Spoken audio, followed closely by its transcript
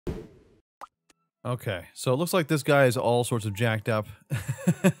Okay, so it looks like this guy is all sorts of jacked up.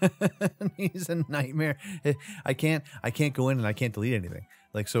 He's a nightmare. I can't go in and I can't delete anything.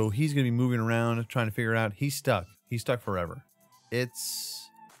 Like, so he's gonna be moving around trying to figure it out. He's stuck. He's stuck forever. It's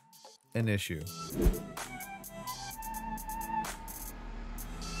an issue.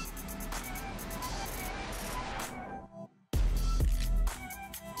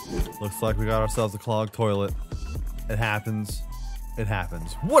 Looks like we got ourselves a clogged toilet. It happens. It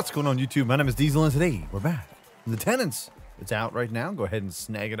happens. What's going on, YouTube? My name is Diesel, and today we're back in the Tenants. It's out right now. Go ahead and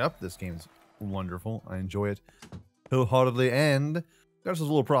snag it up. This game's wonderful. I enjoy it wholeheartedly, and there's a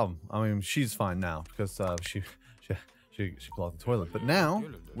little problem. I mean, she's fine now because she clogged the toilet. But now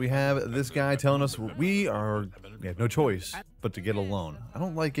we have this guy telling us we have no choice but to get a loan. I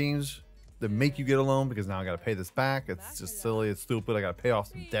don't like games that make you get a loan because now I got to pay this back. It's just silly. It's stupid. I got to pay off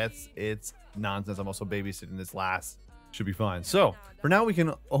some debts. It's nonsense. I'm also babysitting this last. Should be fine. So for now, we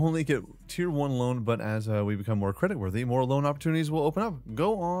can only get tier 1 loan, but as we become more credit worthy, more loan opportunities will open up.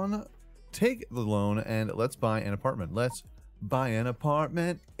 Go on, take the loan, and let's buy an apartment. Let's buy an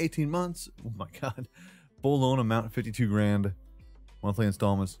apartment. 18 months. Oh my God. Full loan amount 52 grand. Monthly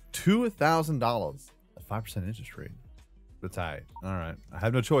installments $2,000 at 5% interest rate. That's high. All right. I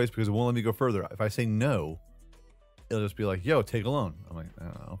have no choice because it won't let me go further. If I say no, it'll just be like, yo, take a loan. I'm like, I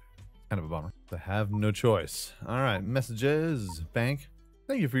don't know. Kind of a bummer. I have no choice. All right, messages, bank.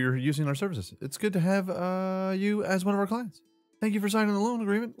 Thank you for using our services. It's good to have you as one of our clients. Thank you for signing the loan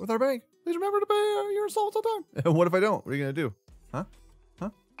agreement with our bank. Please remember to pay your installments on time. What if I don't? What are you gonna do? Huh?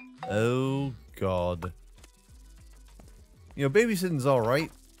 Oh God. You know, babysitting's all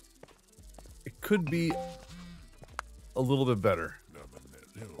right. It could be a little bit better.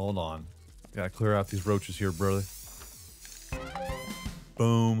 Hold on. Gotta clear out these roaches here, brother.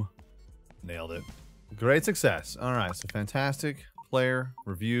 Boom. Nailed it. Great success. All right, so fantastic player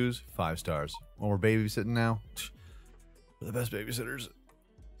reviews, 5 stars. When we're babysitting now, we're the best babysitters.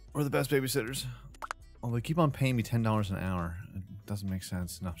 We're the best babysitters. Oh, they keep on paying me $10 an hour. It doesn't make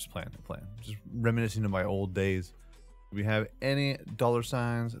sense. No, I'm just playing. Just reminiscing of my old days. Do we have any dollar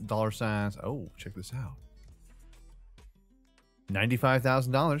signs? Oh, check this out.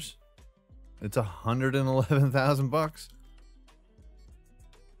 $95,000. It's $111,000.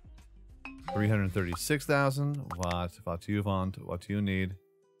 336,000. What you want? What you need?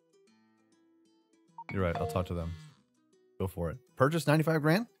 You're right. I'll talk to them. Go for it. Purchase 95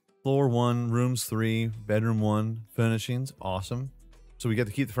 grand. Floor 1, rooms 3, bedroom 1, furnishings. Awesome. So we get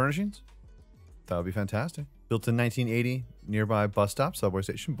to keep the furnishings. That would be fantastic. Built in 1980, nearby bus stop, subway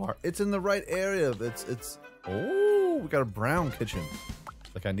station, bar. It's in the right area. It's. Oh, we got a brown kitchen.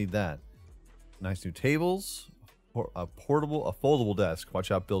 Like I need that. Nice new tables. A foldable desk.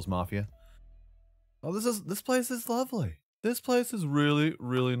 Watch out, Bill's Mafia. Oh, this place is lovely. This place is really,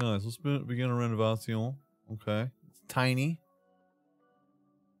 really nice. Let's begin a renovation. Okay. It's tiny.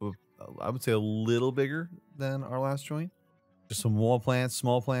 I would say a little bigger than our last joint. Just some wall plants,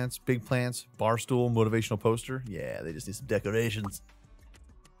 small plants, big plants, bar stool, motivational poster. Yeah, they just need some decorations.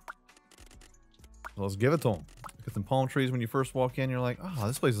 So let's give it to them. Get some palm trees when you first walk in. You're like, oh,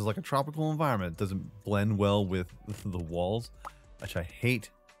 this place is like a tropical environment. It doesn't blend well with the walls, which I hate.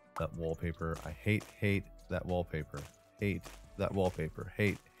 That wallpaper. I hate that wallpaper. Hate that wallpaper.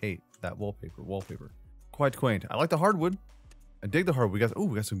 Hate that wallpaper. Quite quaint. I like the hardwood. I dig the hardwood.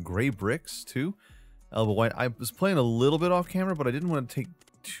 We got some gray bricks too. Elbow white. I was playing a little bit off camera, but I didn't want to take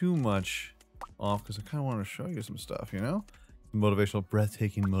too much off because I kind of wanted to show you some stuff, you know?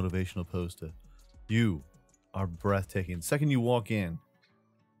 Breathtaking motivational poster. You are breathtaking. Second you walk in,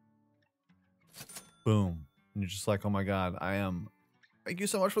 boom. And you're just like, oh my God, I am. Thank you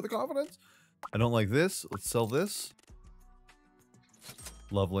so much for the confidence. I don't like this. Let's sell this.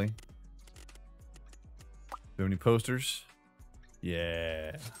 Lovely. Do you have any posters?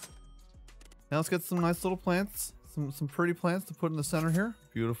 Yeah. Now let's get some nice little plants. Some pretty plants to put in the center here.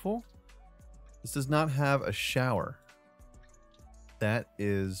 Beautiful. This does not have a shower. That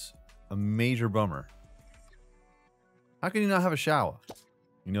is a major bummer. How can you not have a shower?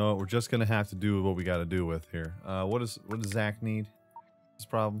 You know what? We're just gonna have to do what we got to do with here. What does Zach need? This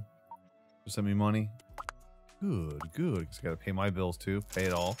problem? Just send me money. Good. Because I gotta pay my bills too. Pay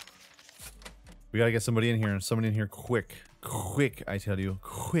it all. We gotta get somebody in here, and somebody in here quick. I tell you,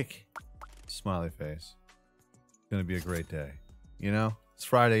 quick. Smiley face. It's gonna be a great day. You know, it's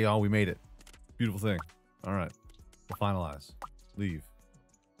Friday, y'all. We made it. Beautiful thing. All right, we'll finalize. Leave.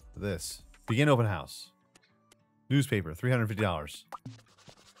 This. Begin open house. Newspaper. $350.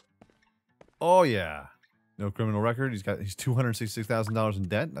 Oh yeah. No criminal record. He's $266,000 in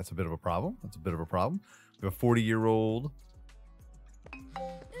debt. That's a bit of a problem. We have a 40-year-old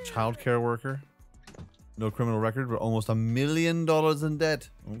child care worker. No criminal record, but almost $1 million in debt.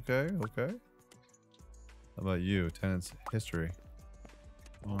 Okay, okay. How about you? Tenants history.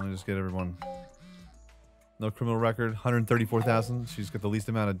 Let me just get everyone. No criminal record, 134,000. She's got the least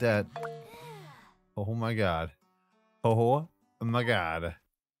amount of debt. Oh my god. Oh my god.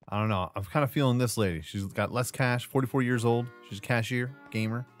 I don't know. I'm kind of feeling this lady. She's got less cash, 44 years old. She's a cashier,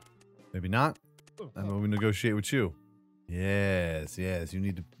 gamer. Maybe not. I'm going to negotiate with you. Yes, yes. You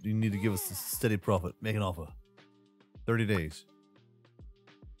need to give us a steady profit. Make an offer. 30 days.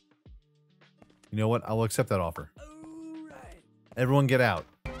 You know what? I will accept that offer. Everyone get out.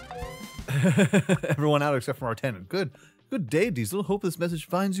 Everyone out except for our tenant. Good. Good day, Diesel. Hope this message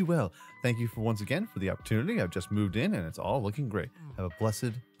finds you well. Thank you for once again for the opportunity. I've just moved in and it's all looking great. Have a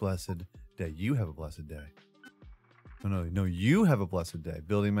blessed, blessed day. You have a blessed day. Oh, no, you have a blessed day.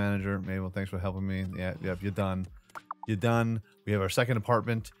 Building manager, Mabel, thanks for helping me. Yeah, yep, you're done. You're done. We have our second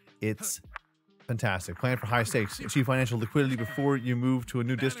apartment. It's fantastic. Plan for high stakes. Achieve financial liquidity before you move to a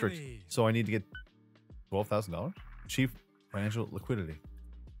new district. So I need to get $12,000. Achieve financial liquidity.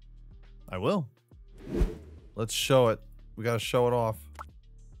 I will. Let's show it. We gotta show it off.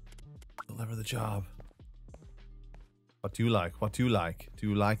 Deliver the job. What do you like? What do you like? Do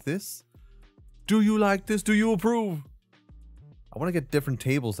you like this? Do you like this? Do you approve? I want to get different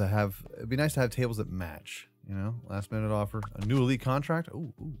tables that have... It'd be nice to have tables that match. You know? Last minute offer. A new elite contract?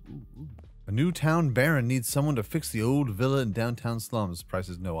 Ooh, ooh, ooh, ooh. A new town baron needs someone to fix the old villa in downtown slums. Price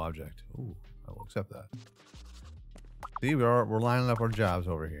is no object. Ooh, I will accept that. See, we're lining up our jobs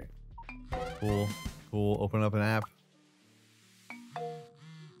over here. Cool. Cool. Open up an app.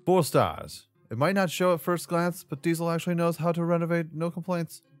 4 stars. It might not show at first glance, but Diesel actually knows how to renovate. No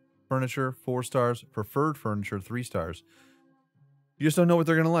complaints. Furniture, 4 stars. Preferred furniture, 3 stars. You just don't know what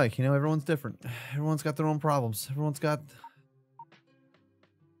they're going to like. You know, everyone's different. Everyone's got their own problems. Everyone's got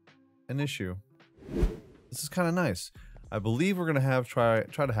an issue. This is kind of nice. I believe we're going to have try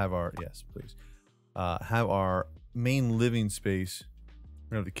to have our... Yes, please. Have our main living space.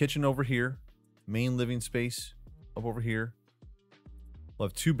 We're going to have the kitchen over here. Main living space up over here. We'll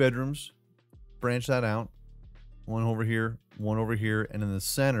have 2 bedrooms. Branch that out. One over here, one over here. And in the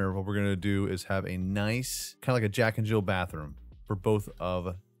center, what we're going to do is have a nice, kind of like a Jack and Jill bathroom for both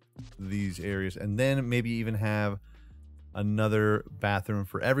of these areas. And then maybe even have another bathroom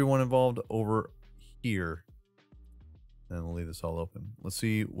for everyone involved over here. And we'll leave this all open. Let's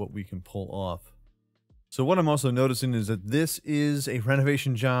see what we can pull off. So what I'm also noticing is that this is a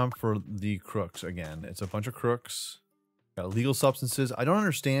renovation job for the crooks again. It's a bunch of crooks. Got illegal substances. I don't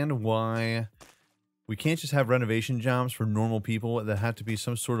understand why we can't just have renovation jobs for normal people. That have to be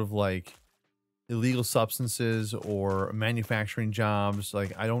some sort of like illegal substances or manufacturing jobs.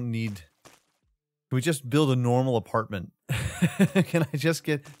 Like I don't need... Can we just build a normal apartment? Can I just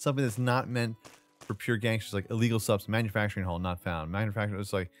get something that's not meant for pure gangsters, like illegal substance, manufacturing hall, not found. Manufacturing,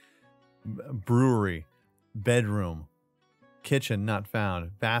 it's like brewery, bedroom, kitchen, not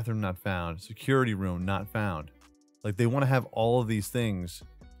found. Bathroom, not found. Security room, not found. Like they want to have all of these things.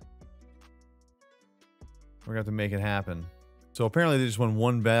 We're going to have to make it happen. So apparently they just want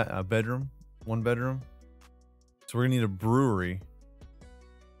one bedroom. One bedroom. So we're going to need a brewery,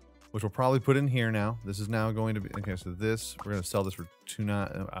 which we'll probably put in here now. This is now going to be... Okay, so this, we're going to sell this for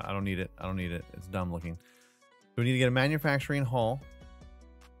 $2. I don't need it. I don't need it. It's dumb looking. So we need to get a manufacturing hall,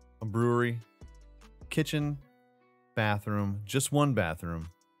 a brewery, kitchen, bathroom, just one bathroom,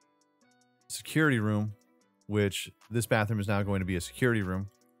 security room, which this bathroom is now going to be a security room.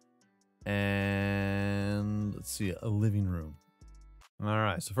 And let's see, a living room. All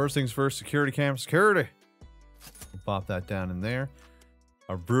right, so first things first, security camera, security. We'll pop that down in there.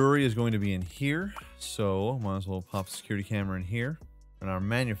 Our brewery is going to be in here, so might as well pop a security camera in here. And our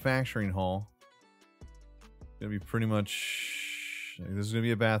manufacturing hall is going to be pretty much... This is going to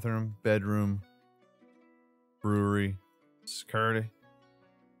be a bathroom, bedroom, brewery, security.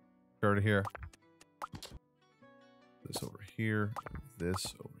 Security here. This over here.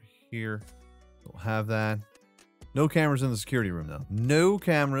 This over here. We'll have that. No cameras in the security room, though. No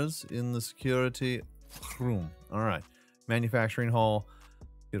cameras in the security room. All right. Manufacturing hall.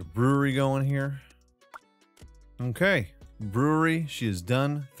 Get a brewery going here. Okay. Brewery. She is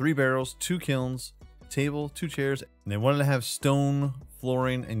done. 3 barrels, 2 kilns, table, 2 chairs. And they wanted to have stone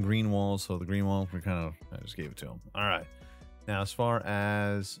flooring and green walls. So the green walls, I just gave it to them. All right. Now, as far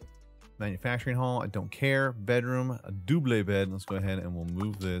as manufacturing hall, I don't care. Bedroom, a double bed. Let's go ahead and we'll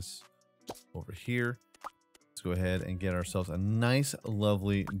move this over here. Let's go ahead and get ourselves a nice,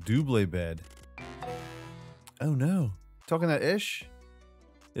 lovely double bed. Oh no. Talking that ish?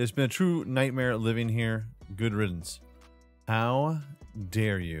 It's been a true nightmare living here. Good riddance. How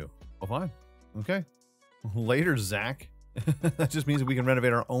dare you? Oh, fine. Okay. Later, Zach. That just means that we can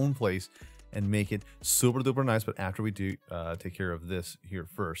renovate our own place and make it super duper nice. But after we do take care of this here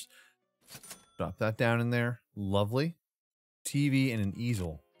first. Drop that down in there. Lovely. TV and an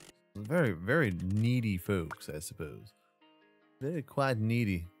easel. Very, very needy folks, I suppose. They're quite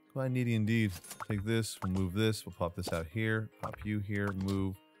needy. Quite needy indeed. Take this, we'll move this, we'll pop this out here, pop you here,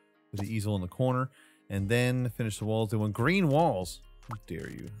 move the easel in the corner, and then finish the walls. They want green walls. How dare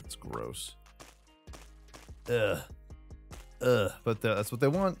you? That's gross. Ugh. Ugh. But that's what they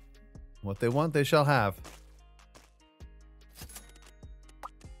want. What they want, they shall have.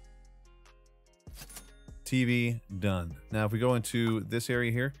 TV done. Now, if we go into this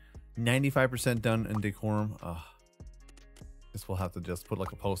area here, 95% done in decorum. Guess we'll have to just put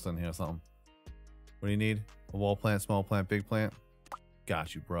like a post in here or something. What do you need? A wall plant, small plant, big plant?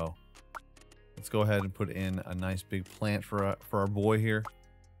 Got you, bro. Let's go ahead and put in a nice big plant for our boy here.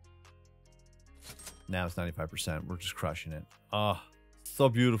 Now it's 95%. We're just crushing it. So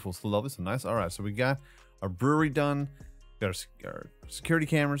beautiful, so lovely, so nice. All right, so we got our brewery done. Got our security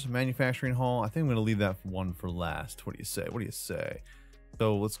cameras, manufacturing hall. I think I'm going to leave that one for last. What do you say? What do you say?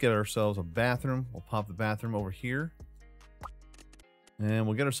 So let's get ourselves a bathroom. We'll pop the bathroom over here. And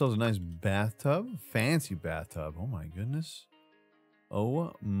we'll get ourselves a nice bathtub. Fancy bathtub. Oh my goodness.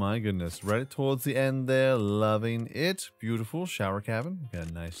 Oh my goodness. Right towards the end there. Loving it. Beautiful. Shower cabin. Got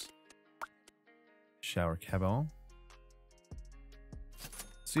a nice shower cabin.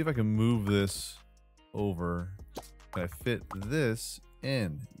 See if I can move this over. Can I fit this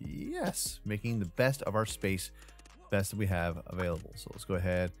in? Yes. Making the best of our space. Best that we have available. So let's go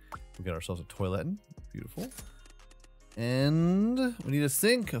ahead. We'll get ourselves a toilet in. Beautiful. And we need a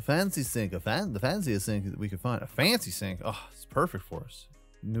sink, a fancy sink, the fanciest sink that we could find. A fancy sink. Oh, it's perfect for us.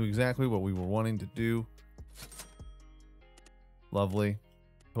 Knew exactly what we were wanting to do. Lovely.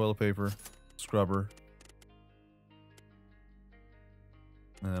 Toilet paper, scrubber.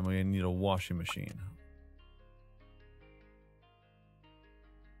 And then we need a washing machine.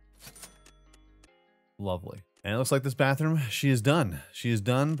 Lovely. And it looks like this bathroom, she is done. She is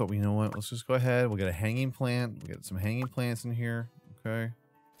done, but we know what? Let's just go ahead. We'll get a hanging plant. We'll get some hanging plants in here. Okay.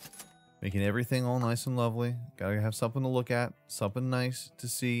 Making everything all nice and lovely. Gotta have something to look at. Something nice to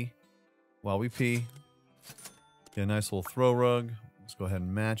see while we pee. Get a nice little throw rug. Let's go ahead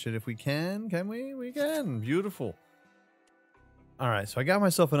and match it if we can. Can we? We can. Beautiful. All right, so I got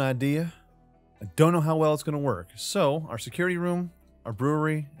myself an idea. I don't know how well it's going to work. So our security room, our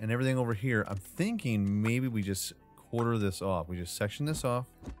brewery, and everything over here, I'm thinking maybe we just quarter this off. We just section this off.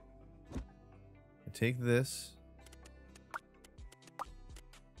 I take this.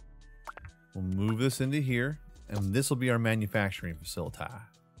 We'll move this into here, and this will be our manufacturing facility.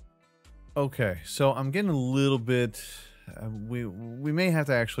 Okay, so I'm getting a little bit... we may have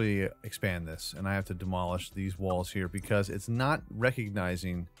to actually expand this, and I have to demolish these walls here because it's not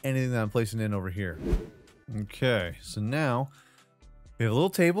recognizing anything that I'm placing in over here. Okay, so now... we have a little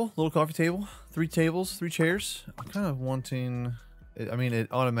table, little coffee table, 3 tables, 3 chairs. I'm kind of wanting, I mean, it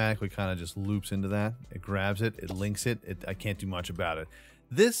automatically kind of just loops into that. It grabs it, it links it. I can't do much about it.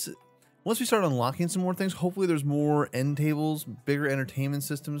 This, once we start unlocking some more things, hopefully there's more end tables, bigger entertainment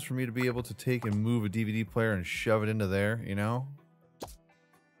systems for me to be able to take and move a DVD player and shove it into there, you know?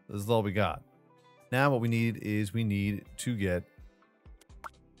 This is all we got. Now what we need is we need to get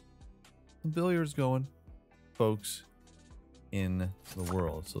some billiards going, folks. In the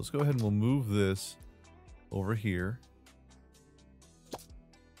world. So let's go ahead and we'll move this over here.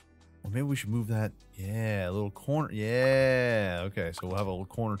 Or maybe we should move that. Yeah, a little corner. Yeah. Okay, so we'll have a little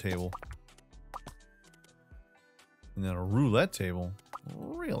corner table. And then a roulette table.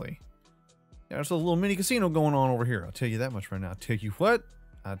 Really? Yeah, there's a little mini casino going on over here. I'll tell you that much right now. I'll tell you what.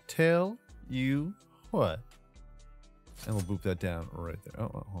 I'll tell you what. And we'll boop that down right there.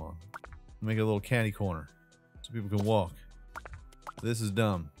 Oh, hold on. Make it a little candy corner so people can walk. This is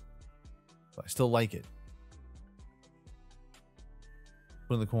dumb, but I still like it.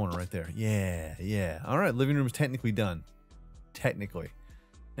 Put in the corner right there. Yeah, yeah. All right, living room is technically done. Technically.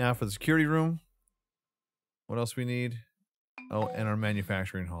 Now for the security room, what else we need? Oh, and our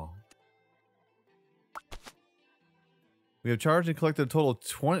manufacturing hall. We have charged and collected a total of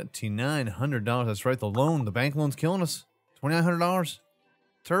 $2,900. That's right, the bank loan's killing us. $2,900.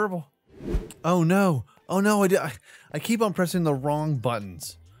 Terrible. Oh no. Oh no, I keep on pressing the wrong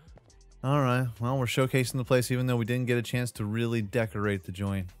buttons. Alright, well, we're showcasing the place even though we didn't get a chance to really decorate the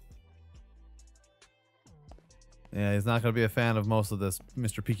joint. Yeah, he's not going to be a fan of most of this,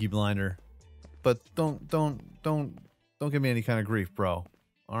 Mr. Peaky Blinder. But don't give me any kind of grief, bro.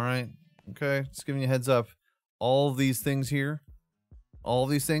 Alright? Okay, just giving you a heads up. All of these things here, all of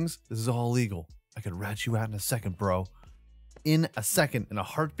these things, this is all legal. I could rat you out in a second, bro. In a second, in a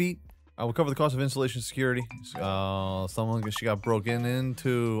heartbeat. I will cover the cost of installation security. She got broken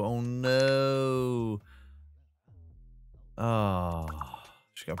into. Oh no. Oh,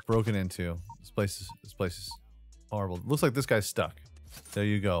 she got broken into. This place is horrible. Looks like this guy's stuck. There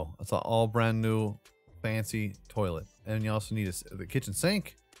you go. That's an all brand new fancy toilet. And you also need the kitchen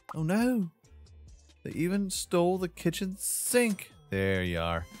sink. Oh no. They even stole the kitchen sink. There you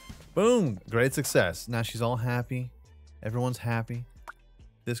are. Boom. Great success. Now she's all happy. Everyone's happy.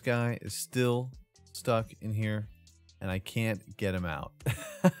 This guy is still stuck in here and I can't get him out.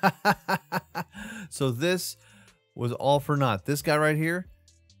 So this was all for naught. This guy right here,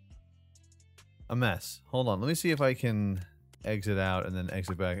 a mess. Hold on. Let me see if I can exit out and then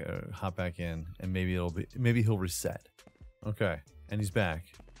exit back, hop back in, and maybe he'll reset. Okay. And he's back.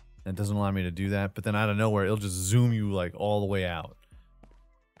 And it doesn't allow me to do that, but then out of nowhere, it'll just zoom you like all the way out.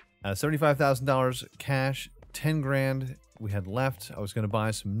 $75,000 cash, 10 grand we had left. I was going to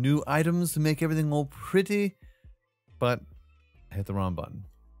buy some new items to make everything all pretty, but I hit the wrong button.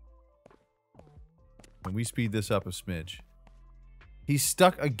 And we speed this up a smidge. He's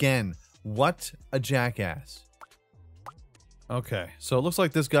stuck again. What a jackass. Okay, so it looks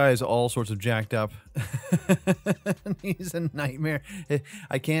like this guy is all sorts of jacked up. He's a nightmare.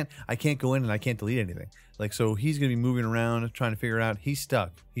 I can't go in and I can't delete anything. Like, so he's gonna be moving around trying to figure it out. He's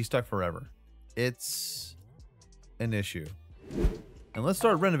stuck. He's stuck forever. It's an issue. And let's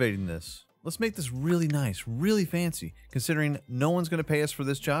start renovating this. Let's make this really nice, really fancy, considering no one's gonna pay us for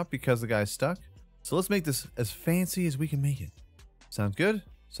this job because the guy's stuck. So let's make this as fancy as we can make it. Sounds good?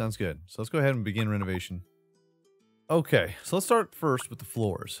 Sounds good. So let's go ahead and begin renovation. Okay, so let's start first with the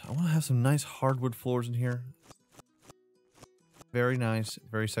floors. I want to have some nice hardwood floors in here. Very nice,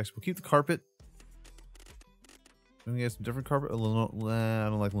 very sexy. We'll keep the carpet. Can we get some different carpet? I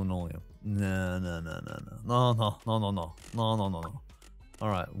don't like linoleum. No. All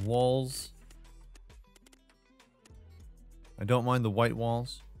right, walls. I don't mind the white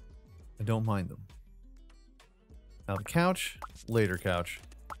walls. I don't mind them. Now the couch, later couch.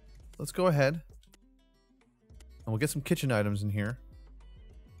 Let's go ahead. And we'll get some kitchen items in here.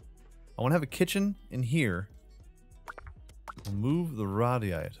 I want to have a kitchen in here. We'll move the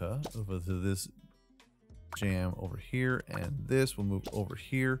radiator over to this jam over here. And this will move over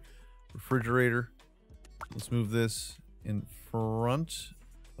here. Refrigerator. Let's move this in front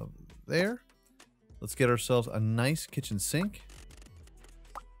of there. Let's get ourselves a nice kitchen sink.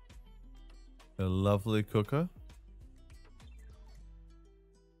 A lovely cooker.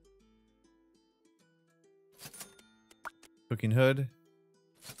 Cooking hood.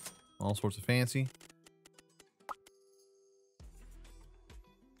 All sorts of fancy.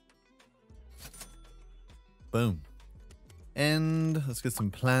 Boom. And let's get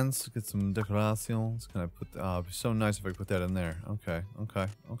some plants, get some decorations. Can I put, it'd be so nice if I put that in there. Okay.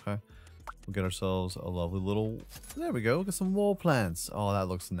 We'll get ourselves a lovely little, there we go. We'll get some wall plants. Oh, that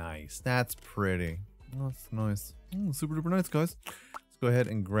looks nice. That's pretty. Oh, that's nice. Super duper nice, guys. Let's go ahead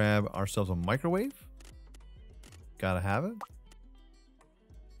and grab ourselves a microwave. Gotta have it.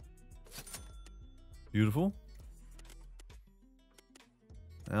 Beautiful.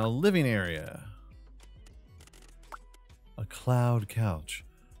 Now, living area. A cloud couch.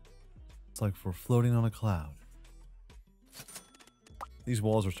 It's like we're floating on a cloud. These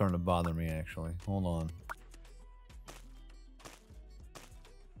walls are starting to bother me, actually. Hold on.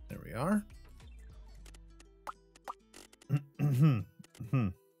 There we are.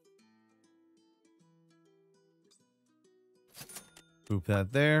 Boop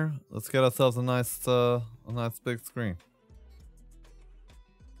that there. Let's get ourselves a nice big screen.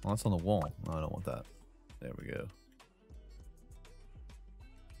 Oh, that's on the wall. No, I don't want that. There we go.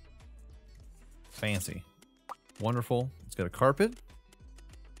 Fancy. Wonderful. It's got a carpet.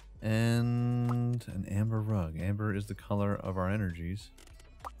 And an amber rug. Amber is the color of our energies.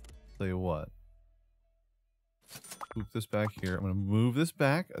 Tell you what. Boop this back here. I'm going to move this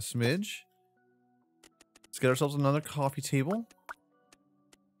back a smidge. Let's get ourselves another coffee table.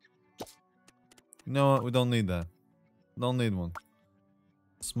 You know what? We don't need that. Don't need one.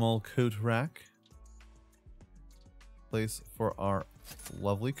 Small coat rack. Place for our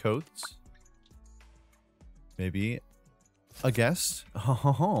lovely coats. Maybe a guest. We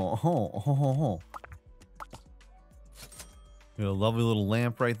got a lovely little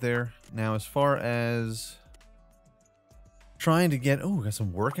lamp right there. Now, as far as trying to get, oh, we got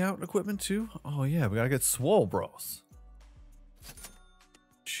some workout equipment too. Oh yeah, we gotta get swole, bros.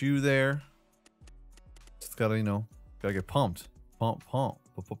 Shoe there. It's gotta, you know, gotta get pumped. Pump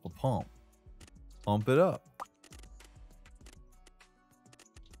it up.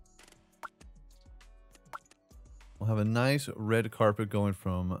 We'll have a nice red carpet going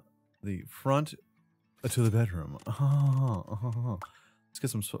from the front to the bedroom. Let's get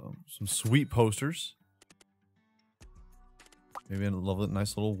some sweet posters. Maybe a lovely,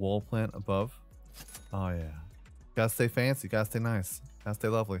 nice little wall plant above. Oh yeah. Gotta stay fancy, gotta stay nice, gotta stay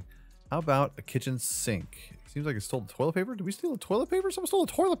lovely. How about a kitchen sink? Seems like it stole the toilet paper. Did we steal the toilet paper? Someone stole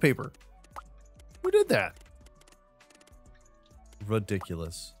the toilet paper. Who did that?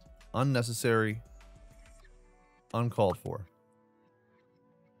 Ridiculous. Unnecessary. Uncalled for.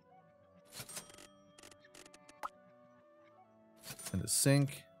 And a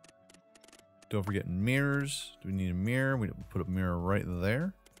sink. Don't forget mirrors. Do we need a mirror? We put a mirror right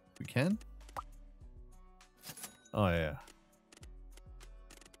there. We can. Oh yeah.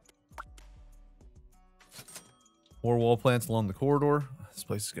 4 wall plants along the corridor. This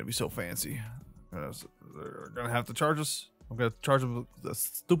place is gonna be so fancy. They're gonna have to charge us. I'm gonna charge them a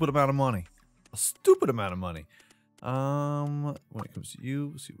stupid amount of money. A stupid amount of money. When it comes to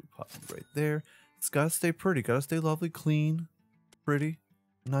you, see, we pop it right there. It's gotta stay pretty. Gotta stay lovely, clean, pretty,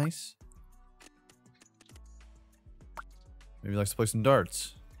 nice. Maybe he likes to play some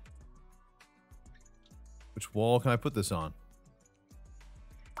darts. Which wall can I put this on?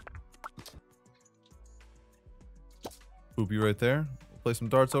 Poopy right there. We'll play some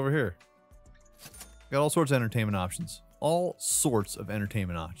darts over here. Got all sorts of entertainment options. All sorts of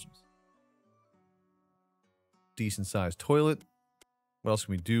entertainment options. Decent sized toilet. What else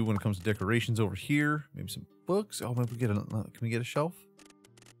can we do when it comes to decorations over here? Maybe some books. Oh, maybe can we get a shelf?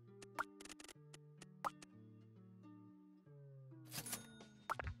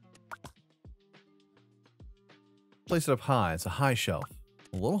 Place it up high. It's a high shelf.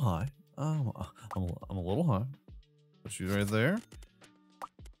 A little high. I'm a little high. Put you right there.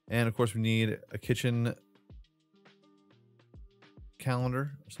 And of course we need a kitchen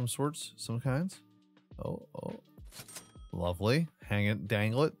calendar of some sorts, some kinds. Oh. Lovely. Hang it,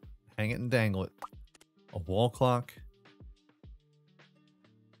 dangle it. Hang it and dangle it. A wall clock.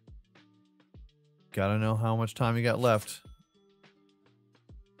 Gotta know how much time you got left.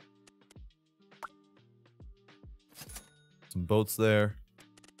 Some boats there.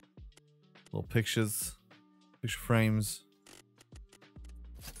 Little pictures. Picture frames.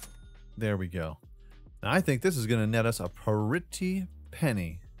 There we go. Now I think this is going to net us a pretty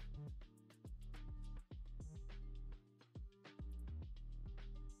penny.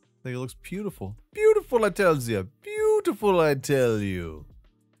 I think it looks beautiful. Beautiful, I tells you. Beautiful, I tell you.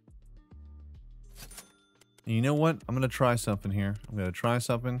 And you know what? I'm going to try something here. I'm going to try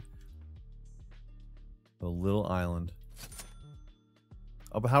something. A little island.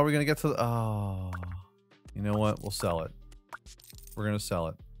 Oh, but how are we going to get to the... Oh. You know what? We'll sell it. We're going to sell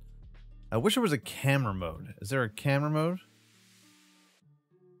it. I wish there was a camera mode. Is there a camera mode?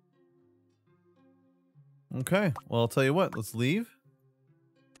 Okay. Well, I'll tell you what. Let's leave.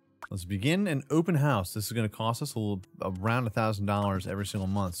 Let's begin an open house. This is going to cost us around $1,000 every single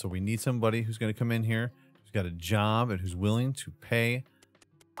month. So we need somebody who's going to come in here, who's got a job, and who's willing to pay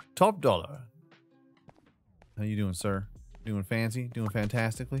top dollar. How you doing, sir? Doing fancy? Doing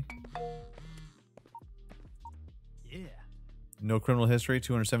fantastically? Yeah. No criminal history,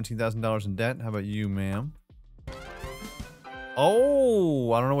 $217,000 in debt. How about you, ma'am?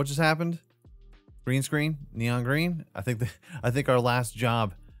 Oh, I don't know what just happened. Green screen, neon green. I think our last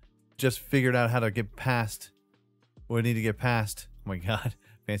job just figured out how to get past what we need to get past. Oh my god,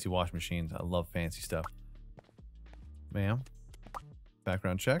 fancy wash machines. I love fancy stuff. Ma'am,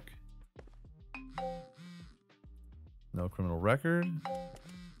 background check. No criminal record.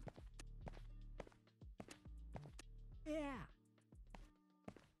 Yeah.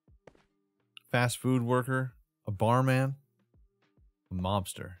 Fast food worker, a barman, a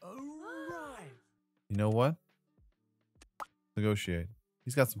mobster. All right. You know what? Negotiate.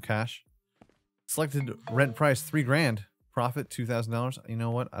 He's got some cash. Selected rent price $3 grand. Profit $2,000. You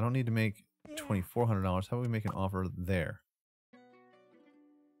know what? I don't need to make $2,400. How about we make an offer there?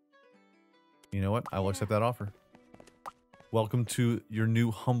 You know what? I will accept that offer. Welcome to your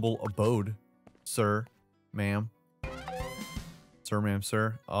new humble abode, sir, ma'am. Sir, ma'am,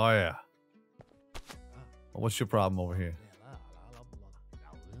 sir. Oh, yeah. Well, what's your problem over here?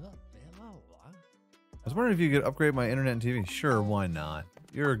 I was wondering if you could upgrade my internet and TV. Sure, why not?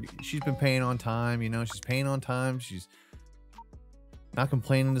 She's been paying on time, you know. She's paying on time. She's not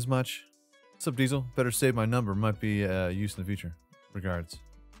complaining as much. What's up, Diesel? Better save my number. Might be used in the future. Regards.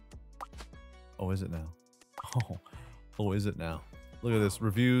 Oh, is it now? Oh, is it now? Look at this.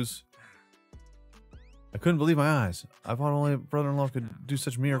 Reviews. I couldn't believe my eyes. I thought only a brother-in-law could do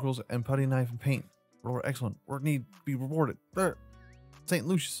such miracles, and putty knife and paint. Lord, excellent. Work need be rewarded. There. St.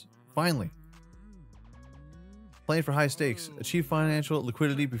 Lucius. Finally. Playing for high stakes. Achieve financial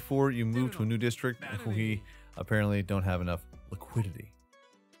liquidity before you move to a new district. We apparently don't have enough liquidity.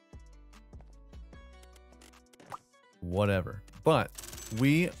 Whatever. But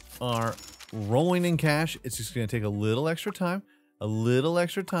we are rolling in cash. It's just going to take a little extra time. A little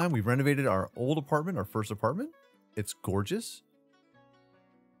extra time. We've renovated our old apartment, our first apartment. It's gorgeous.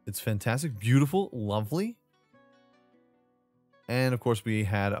 It's fantastic, beautiful, lovely. And of course, we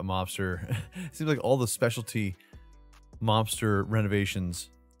had a mobster. It seems like all the specialty mobster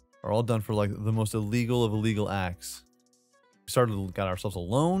renovations are all done for like the most illegal of illegal acts. We got ourselves a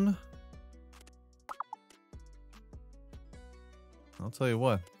loan. I'll tell you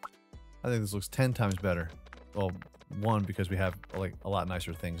what, I think this looks 10 times better. Well, one, because we have like a lot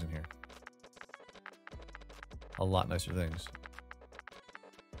nicer things in here. A lot nicer things.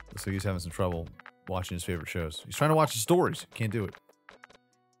 Looks like he's having some trouble watching his favorite shows. He's trying to watch the stories. Can't do it.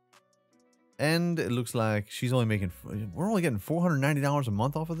 And it looks like she's only making... We're only getting $490 a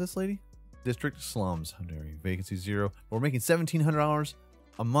month off of this lady. District slums. How dare you? Vacancy 0. We're making $1,700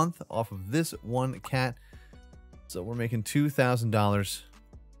 a month off of this one cat. So we're making $2,000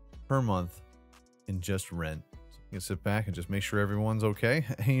 per month in just rent. So you can sit back and just make sure everyone's okay.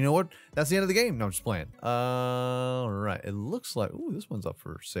 And you know what? That's the end of the game. No, I'm just playing. All right. It looks like... Ooh, this one's up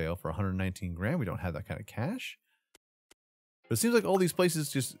for sale for 119 grand. We don't have that kind of cash. But it seems like all these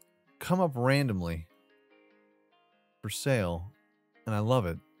places just come up randomly for sale. And I love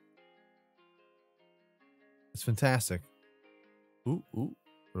it. It's fantastic. Ooh, ooh.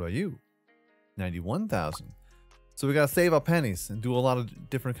 What about you? 91,000. So we got to save our pennies and do a lot of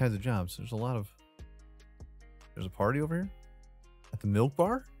different kinds of jobs. There's a party over here at the milk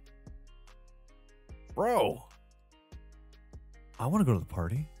bar. Bro, I want to go to the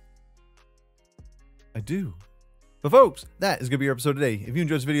party. I do. But folks, that is going to be your episode today. If you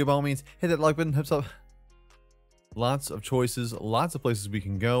enjoyed this video, by all means, hit that like button, thumbs up. Lots of choices, lots of places we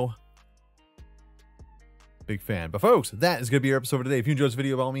can go. Big fan. But folks, that is going to be your episode for today. If you enjoyed this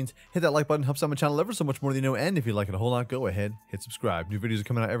video, by all means, hit that like button, helps out my channel ever so much more than you know. And if you like it a whole lot, go ahead, hit subscribe. New videos are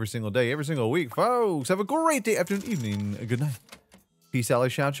coming out every single day, every single week. Folks, have a great day, afternoon, evening, good night. Peace out,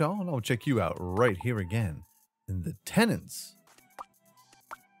 like shout y'all, and I'll check you out right here again in the Tenants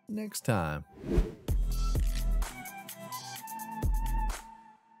next time.